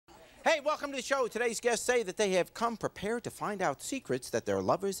Hey, welcome to the show. Today's guests say that they have come prepared to find out secrets that their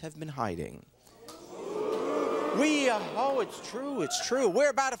lovers have been hiding. Oh, it's true, it's true. We're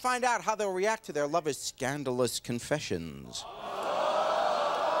about to find out how they'll react to their lovers' scandalous confessions.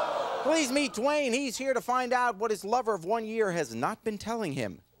 Please meet Dwayne. He's here to find out what his lover of 1 year has not been telling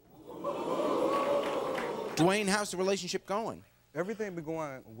him. Dwayne, how's the relationship going? Everything been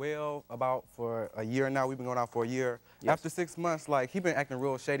going well for a year now. We've been going out for a year. Yes. After 6 months, like, he been acting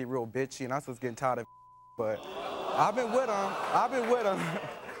real shady, real bitchy, and I was getting tired of but I've been with him.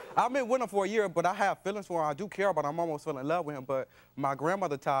 I've been with him for a year, but I have feelings for him. I do care about him. I'm almost fell in love with him, but my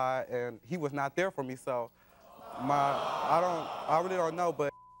grandmother died, and he was not there for me, so I really don't know,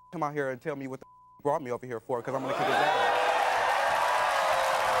 but come out here and tell me what the brought me over here for, because I'm gonna kick his ass.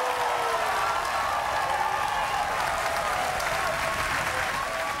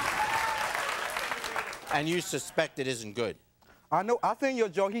 And you suspect it isn't good? I know. I think your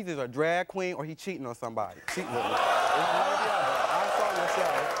joke, he's either a drag queen or he cheating on somebody. Cheating with me. I saw your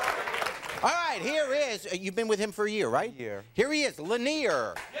show. All right, here is, you've been with him for a year, right? Yeah. Here he is,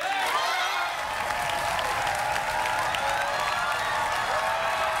 Lenear.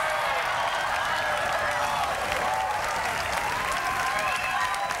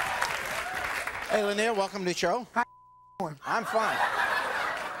 Hey, Lenear, welcome to the show. How you doing? I'm fine.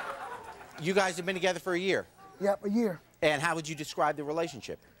 You guys have been together for a year? Yep, a year. And how would you describe the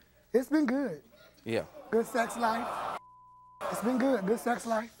relationship? It's been good. Yeah. Good sex life. It's been good. Good sex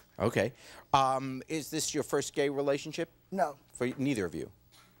life. Okay. Is this your first gay relationship? No. For neither of you?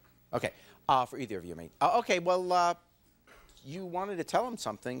 Okay. For either of you, mate. Okay, well, you wanted to tell him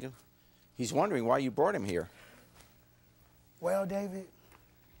something. He's wondering why you brought him here. Well, David.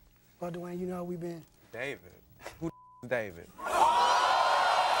 Well, Dwayne, you know we've been... David? Who is David?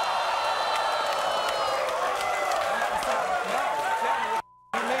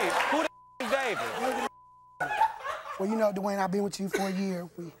 Well, you know, Dwayne, I've been with you for a year.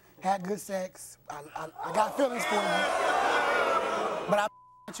 We had good sex. I got feelings for you. But I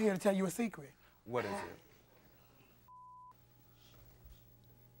want you here to tell you a secret. What is it?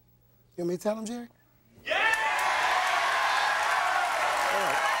 You want me to tell him, Jerry? Yeah!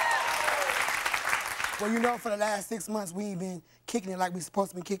 Well, you know, for the last 6 months, we ain't been kicking it like we supposed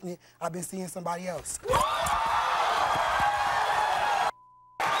to be kicking it. I've been seeing somebody else.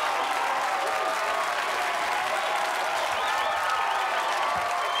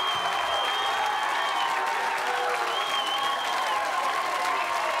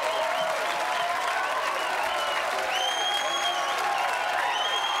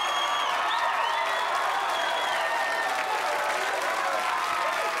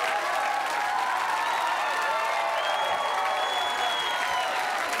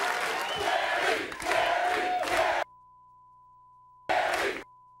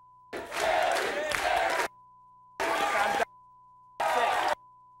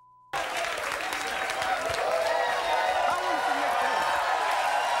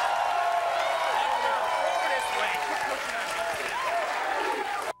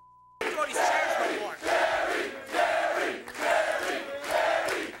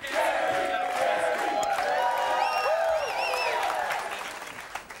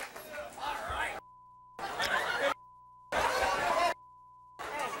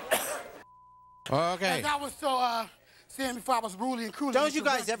 Okay. As I was saying before, I was ruling and cruising. Don't you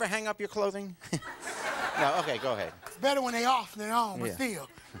guys ever hang up your clothing? No, okay, go ahead. It's better when they off than on, but still.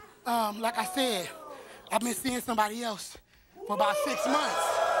 Like I said, I've been seeing somebody else for about 6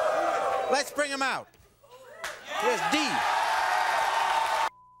 months. Let's bring him out. Here's Dee.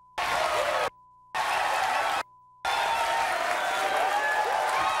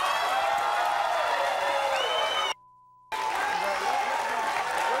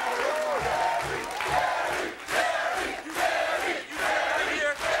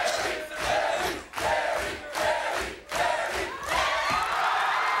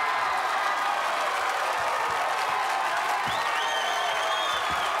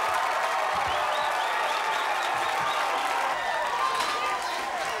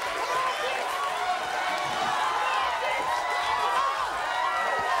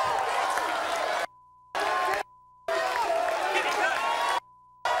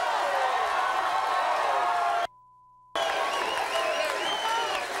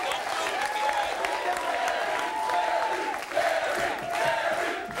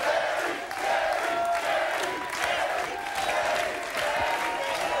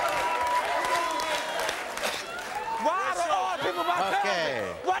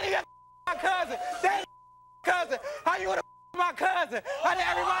 cousin. That cousin. How you gonna my cousin? How did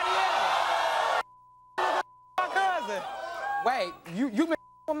everybody else? My cousin. Wait, you been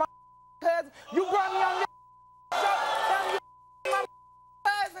with my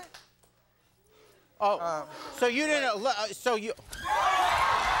you didn't. So you.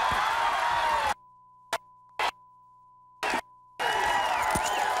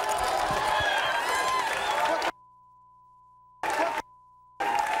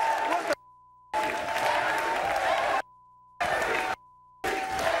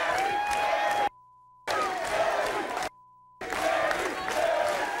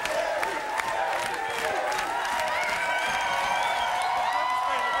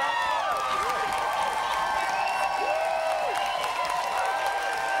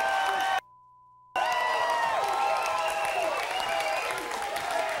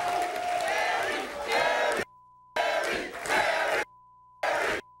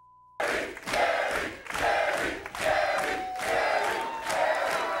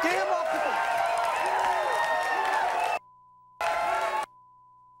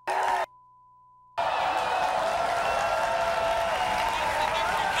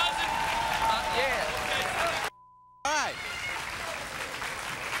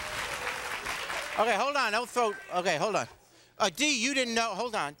 Okay, hold on. Don't throw. Okay, hold on. D, you didn't know.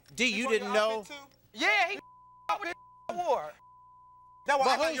 Hold on. D, you didn't know. Yeah, he with the war. That's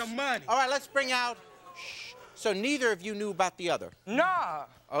why I got your money. All right, let's bring out. Shh. So neither of you knew about the other. Nah.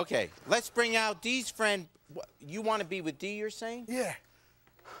 Okay, let's bring out D's friend. You want to be with D? You're saying? Yeah.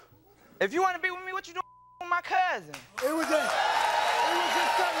 If you want to be with me, what you doing with my cousin? It was just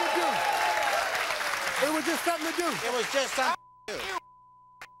something to do. It was just something to do. It was just something to do.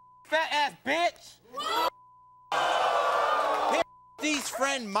 Fat ass bitch. Here's D's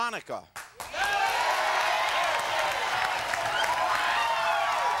friend, Monica.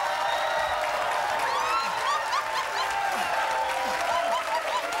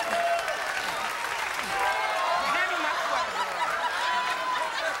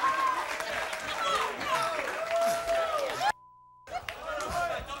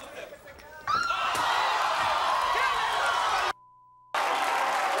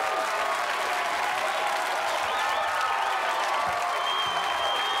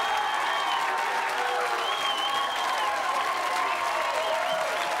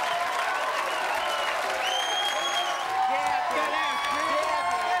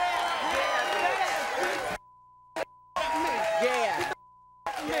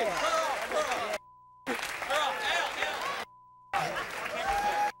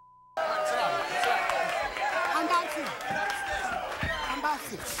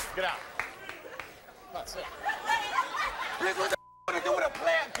 Get out. That's it. What you wanna do with a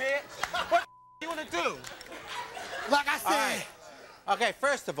plant, bitch? What you wanna do? Like I said. Right. Okay,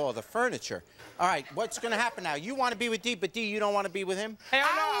 first of all, the furniture. All right, what's gonna happen now? You want to be with D, but D, you don't want to be with him? Hell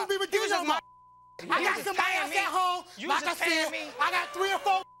I don't want to be with you no more. I got somebody else at home. Like I said, I got 3 or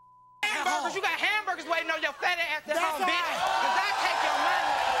 4 hamburgers. You got hamburgers waiting on your fat ass at home, bitch. Right. Cause I take your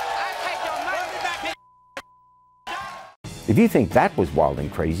money. I take your money. If you think that was wild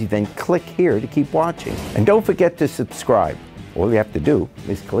and crazy, then click here to keep watching. And don't forget to subscribe. All you have to do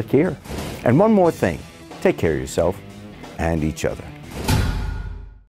is click here. And one more thing, take care of yourself and each other.